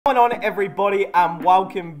What's going on, everybody, and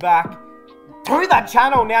welcome back to the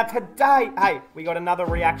channel. Now today, hey, we got another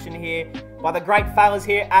reaction here by the great fellas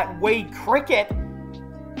here at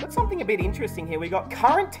WeCricket. Got something a bit interesting here. We got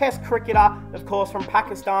current Test cricketer, of course, from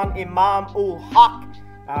Pakistan, IMAM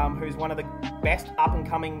who's one of the best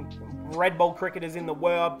up-and-coming red ball cricketers in the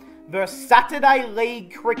world, versus Saturday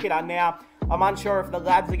League cricketer. Now, I'm unsure if the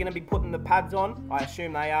lads are going to be putting the pads on. I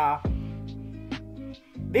assume they are.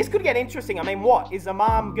 This could get interesting. I mean, what? Is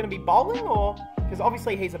IMAM going to be bowling, or? Because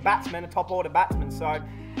obviously he's a batsman, a top-order batsman, so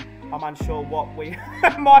I'm unsure what we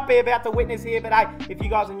might be about to witness here. But hey, if you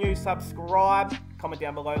guys are new, subscribe, comment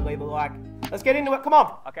down below, leave a like. Let's get into it. Come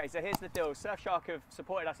on. Okay, so here's the deal. Surfshark have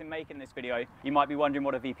supported us in making this video. You might be wondering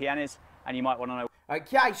what a VPN is, and you might want to know.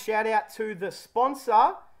 Okay, shout out to the sponsor.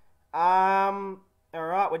 All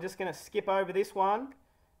right, we're just going to skip over this one.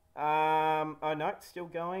 Oh no, it's still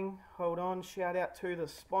going. Hold on. Shout out to the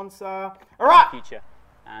sponsor. All right. Future.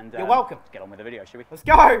 And you're welcome. Let's get on with the video, shall we? Let's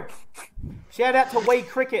go. Shout out to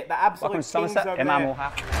WeCricket, the absolute kings Somerset. over IMAM there.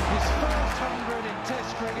 His first 100 in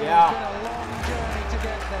Test cricket. Yeah. It's been a long journey to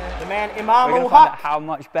get there. The man We're IMAM going to find out how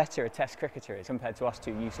much better a Test cricketer is compared to us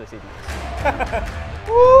two useless idiots.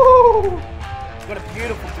 Woo! Got a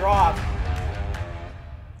beautiful drive.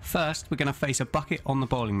 First, we're going to face a bucket on the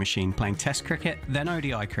bowling machine, playing Test cricket, then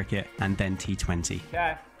ODI cricket, and then T20.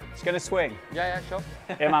 Okay. It's going to swing. Yeah, sure.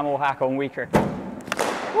 IMAM HAQ on WeCricket.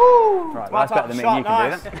 Woo! Right, well, that's better than me. Shot, You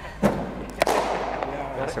nice. can do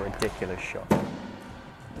that. That's a ridiculous shot.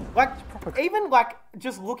 Like, even like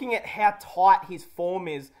just looking at how tight his form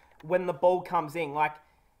is when the ball comes in, like,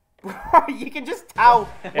 you can just tell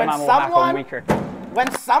when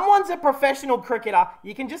someone's a professional cricketer,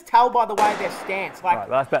 you can just tell by the way their stance. Like, Right,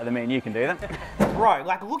 well, that's better than me, and you can do that. bro,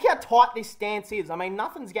 like, look how tight this stance is. I mean,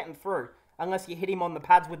 nothing's getting through unless you hit him on the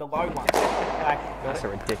pads with a low one. Like, That's a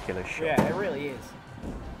ridiculous shot. yeah, it really is.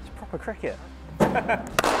 It's proper cricket.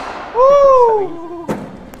 Woo!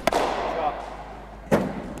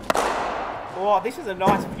 Oh, this is a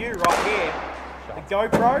nice view right here. The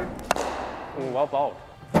GoPro. Ooh, well bowled.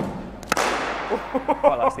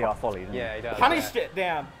 Quite likes the volley, doesn't Yeah, he does. Punished it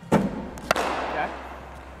down. Okay.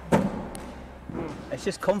 It's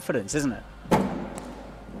just confidence, isn't it?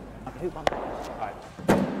 Right.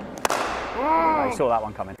 Oh, you saw that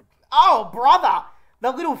one coming. Oh, brother!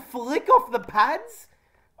 The little flick off the pads.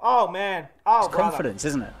 Oh, man. Oh, It's brother. confidence,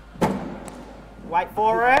 isn't it? Wait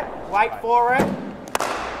for it. Wait for it.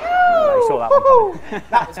 Oh, you saw that one coming.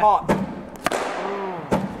 That was hot.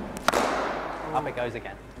 Up it goes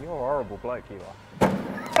again. You're a horrible bloke, you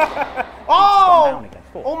are. Oh! Down again.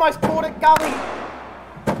 Four. Almost caught it gully.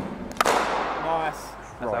 Nice.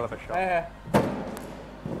 That's a hell of a shot. Yeah.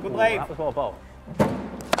 Good Ooh, lead. that was well bowled.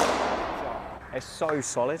 It's so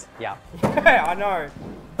solid. Yeah. Yeah, I know.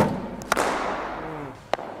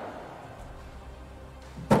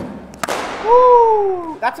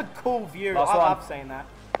 Woo! That's a cool view. Last I one. love seeing that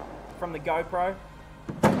from the GoPro.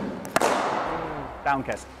 Down,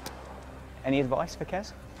 Kes. Any advice for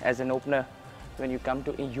Kes? As an opener, when you come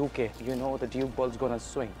to UK, you know the Duke ball's gonna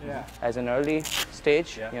swing. Yeah. As an early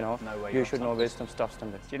stage, Yeah, you know, know where you your should know where some stuff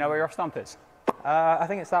stump is. Do you know where your off stump is? I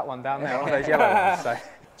think it's that one down there, one of those yellow ones. So. Do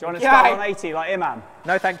you want to Yeah. start on 80 like IMAM?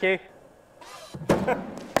 No, thank you.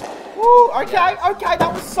 Woo! Okay, okay,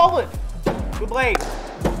 that was solid. Good lead.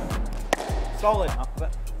 Solid. Up a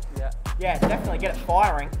bit. Yeah. Yeah, definitely get it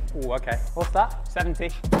firing. Oh, okay. What's that? 70.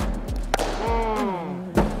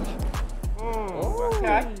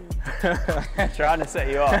 Okay. Trying to set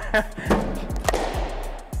you up.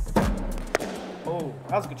 Oh,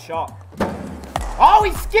 that was a good shot. Oh,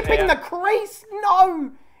 he's skipping the crease.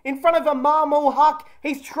 No, in front of IMAM HAQ.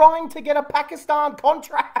 He's trying to get a Pakistan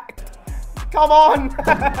contract. Come on,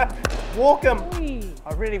 walk him.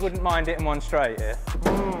 I really wouldn't mind hitting one straight here.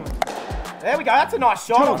 There we go. That's a nice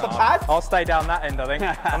shot off the pad. I'll stay down that end, I think.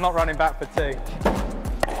 I'm not running back for two.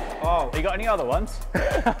 Oh, You got any other ones?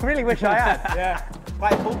 I really wish I had. yeah.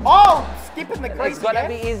 Wait, oh, skipping the crease It's gonna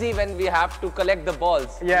again. be easy when we have to collect the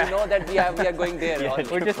balls. Yeah. You know that we are going there.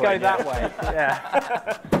 We'll just go that way.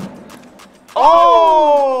 Yeah.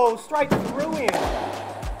 Oh, straight through him.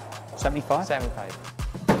 75? 75.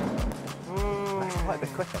 Like the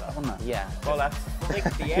cricket, that, wasn't it? Yeah. Well, that's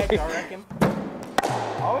flicked the edge, I reckon.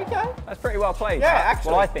 Oh, okay. That's pretty well played. Yeah, that.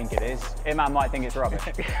 actually. Well, I think it is. IMAM might think it's rubbish.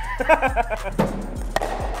 Okay.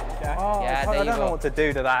 Oh, Yeah, there I you don't know go. what to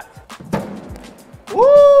do to that.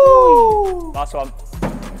 Woo! Last one.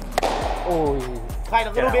 Oh, Played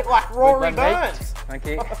a little out. bit like Rory Good run, mate. Burns. Thank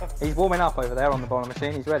you. He's warming up over there on the bowling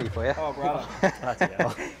machine. He's ready for you. Oh, brother. That's it.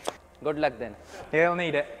 Good luck then. He'll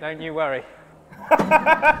need it. Don't you worry.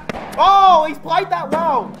 Oh, he's played that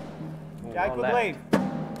well. Okay, well good left. lead.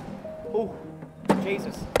 Oh,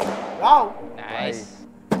 Jesus. Oh. Nice.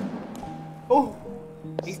 Oh.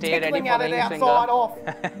 He's Stay ready tickling for at the it in-swinger. outside off.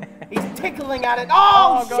 He's tickling at it.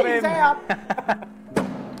 Oh, got she's him. out.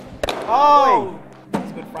 Oh.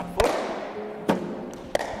 That's a good front foot.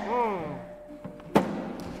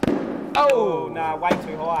 Oh, no, way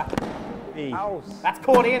too high. Owls. That's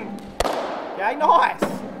caught in. Okay, nice.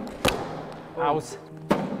 Owls.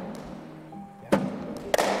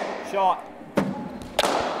 Shot.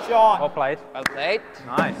 Shot. Well played. Well played.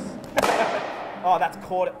 Nice. Oh, that's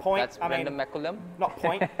caught at point. That's Brendan McCullum. Not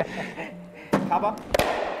point. Cover.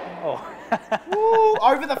 Oh. Ooh,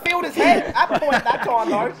 over the fielder's head. At point that time,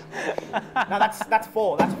 though. No, that's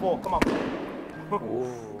 4. That's 4. Come on.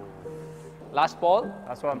 Last ball.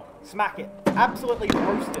 That's one. Smack it. Absolutely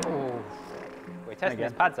roast it. We're testing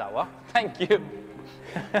his pads out, what? Thank you.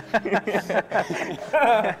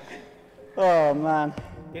 Oh, man.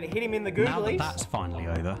 Did it hit him in the Now that googlies? that's finally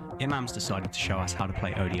over, Imam's decided to show us how to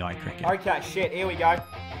play ODI cricket. Okay, shit. Here we go.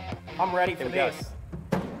 I'm ready for this.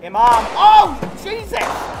 Imam. Oh, Jesus.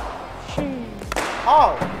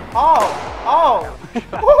 Oh.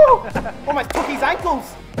 Woo! Almost took his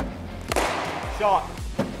ankles. Shot.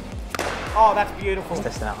 Oh, that's beautiful.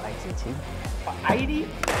 Testing out an 80. 80?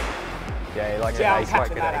 Yeah, he likes Yeah, I'm it. He's quite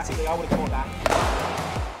catching good that at 80. actually. I would have caught that.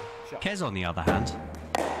 Shot. Kez, on the other hand,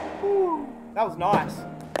 That was nice.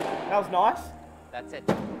 That was nice. That's it.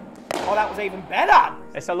 Oh, that was even better.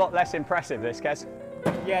 It's a lot less impressive, this, Kez.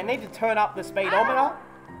 Yeah, I need to turn up the speedometer.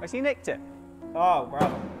 Has he nicked it? Oh,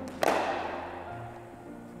 brother.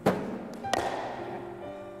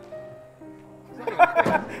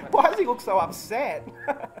 Why does he look so upset?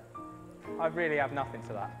 I really have nothing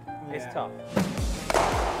to that. It's Yeah. tough.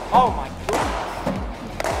 Oh my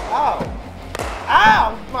goodness. Oh.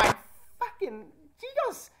 Ow! My fucking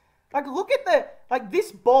Jesus. Like, look at the, like,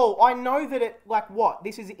 this ball. I know that it, like, what?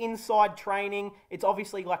 This is inside training. It's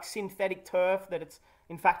obviously, like, synthetic turf that it's,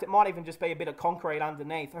 in fact, it might even just be a bit of concrete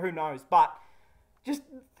underneath. Who knows? But just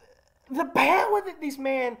the power that this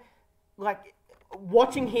man, like,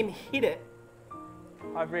 watching him hit it.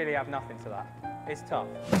 I really have nothing to that. It's tough.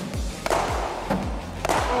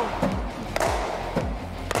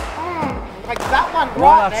 Like, that one Am I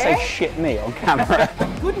allowed right to there. say shit me on camera?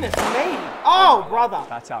 Goodness me. Oh, brother.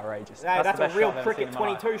 That's outrageous. Hey, that's the a best real shot I've ever seen cricket in my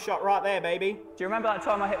life. 22 shot right there, baby. Do you remember that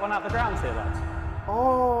time I hit one out the ground here, lads?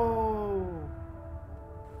 Oh.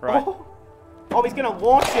 Right. Oh, he's going to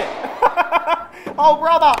launch it. Oh,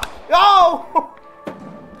 brother. Oh.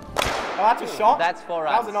 Oh, that's a shot. That's 4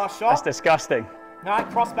 runs. That was a nice shot. That's disgusting. No,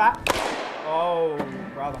 cross back. Oh,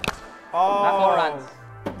 brother. Oh. That's 4 runs.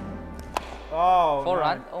 Oh. 4 no.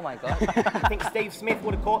 runs. Oh my god. I think Steve Smith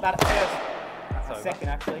would have caught that at first. That's Second,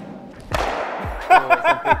 actually. Oh, it's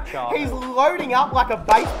a big shot. He's loading up like a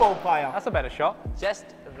baseball player. That's a better shot. Just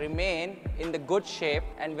remain in the good shape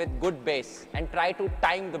and with good base and try to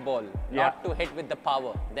time the ball, not to hit with the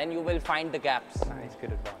power. Then you will find the gaps. It's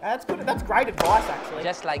good advice. That's good. That's great advice, actually.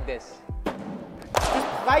 Just like this. Just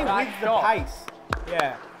play Nice with the shot. pace.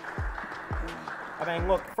 Yeah. I mean,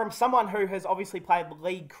 look, from someone who has obviously played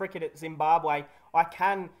league cricket at Zimbabwe, I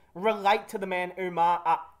can relate to the man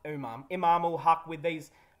Imam ul-Haq with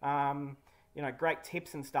these, you know, great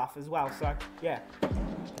tips and stuff as well. So, yeah.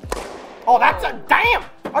 Oh, that's a damn.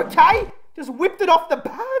 Okay, just whipped it off the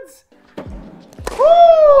pads.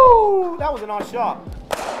 Woo! That was a nice shot.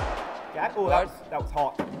 Yeah. Oh, that was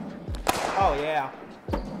hot. Oh yeah.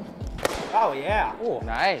 Oh yeah. Oh,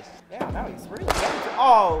 nice. Yeah, no, he's really getting to.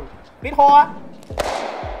 Oh, bit high.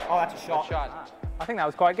 Oh, that's a shot. Good shot. I think that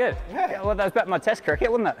was quite good. Yeah. Well, that was better than my test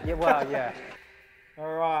cricket, wasn't it? Yeah, well, yeah.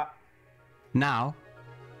 All right. now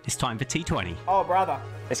it's time for T20. Oh, brother.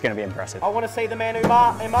 It's going to be impressive. I want to see the man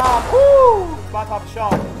Imam. Woo! It's my type of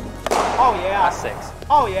shot. Oh, yeah. That's 6.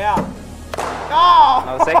 Oh, yeah. Oh!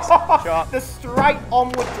 Another 6. Shot. The straight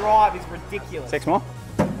onward drive is ridiculous. 6 more?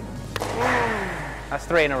 That's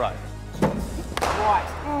 3 in a row. Right.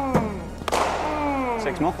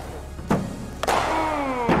 6 more?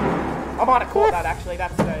 I might have caught that, actually.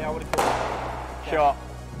 That's I would have caught that. Shot.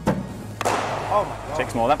 Oh, my God.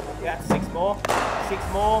 6 more then. Yeah, 6 more. 6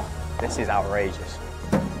 more. This is outrageous.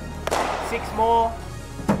 6 more.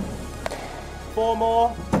 4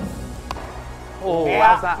 more. Oh, Yeah.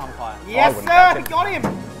 how's that umpire? Yes, wouldn't sir. catch He it. got him.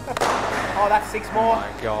 Oh, that's 6 more. Oh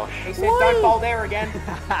my gosh. He said, don't bowl there again.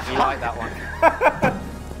 You like that one?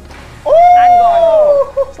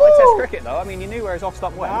 Oh! It's like test cricket though. I mean, you knew where his off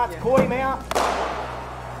stop went. Nah, it's caught him out.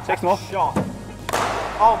 6 more. Shot.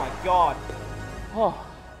 Oh my God. Oh,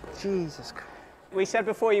 Jesus Christ. We said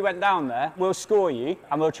before you went down there, we'll score you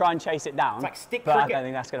and we'll try and chase it down. It's like stick but I cricket. don't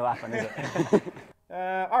think that's going to happen, is it?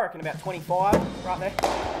 I reckon about 25, right there.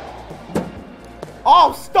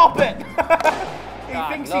 Oh, stop it! He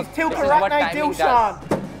thinks look, he's Tilka this is what Ratne timing Dilshan.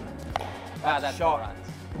 does. That's shot.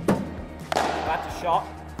 4 runs. That's a shot.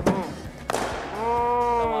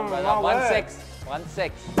 Come on, brother. well 1-6.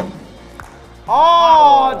 1-6.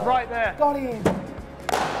 Oh, It's right there. got him.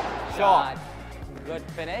 Shot. Good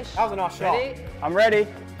finish. That was a nice shot. Ready? I'm ready.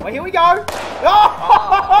 Well, here we go.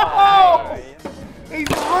 Oh! He's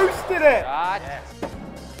roosted it. Shot.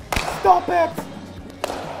 Stop it.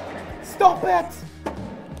 Stop it.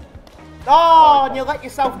 Oh, and you let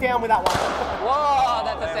yourself down with that one. Whoa,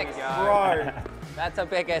 that's a 6. Bro. That's the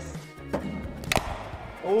biggest.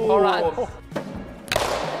 Ooh. 4 runs.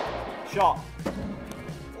 Shot.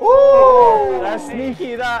 Ooh. That's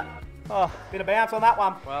sneaky, that. Oh. Bit of bounce on that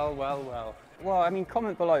one. Well, well, well. Well, I mean,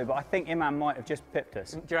 comment below, but I think IMAM might have just pipped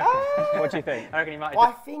us. Do you reckon? What do you think? I reckon he might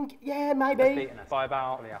I have think, yeah, just maybe. beaten us by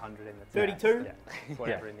about probably 100 in the 32? Yeah,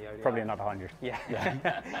 whatever in the ODI. Probably another 100. Yeah.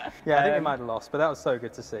 Yeah, I think we might have lost, but that was so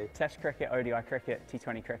good to see. Test cricket, ODI cricket,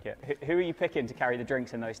 T20 cricket. Who are you picking to carry the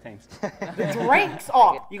drinks in those teams? The drinks?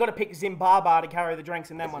 Oh, you got to pick Zimbabwe to carry the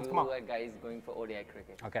drinks in them ones. Come on. You guys going for ODI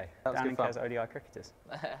cricket. Okay, That was Dan good and fun. Kaz, ODI cricketers.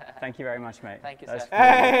 Thank you very much, mate. Thank you, That was sir.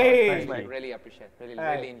 Hey! Thank you, Really appreciate. Really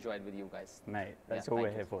Hey. enjoyed with you guys. mate. That's Yeah, all we're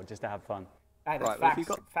thank here for, just to have fun. Hey, that's Right, well, if facts. you've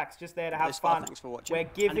got Facts just there to have this far, fun. thanks for watching. We're And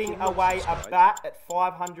if giving you're not away a subscribed- bat at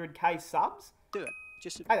 500k subs. Do it.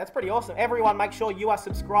 Just Hey, that's pretty awesome. Everyone, make sure you are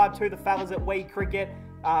subscribed to the fellas at WeCricket.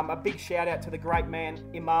 A big shout out to the great man,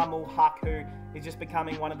 IMAM HAQ, who is just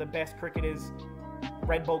becoming one of the best cricketers,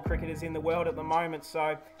 red ball cricketers in the world at the moment.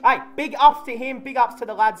 So, hey, big ups to him. Big ups to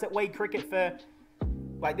the lads at WeCricket for,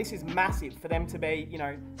 like, this is massive for them to be, you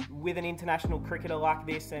know, with an international cricketer like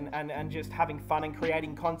this and just having fun and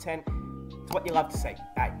creating content. It's what you love to see.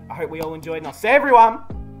 Hey, I hope we all enjoyed, and I'll see everyone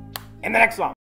in the next one.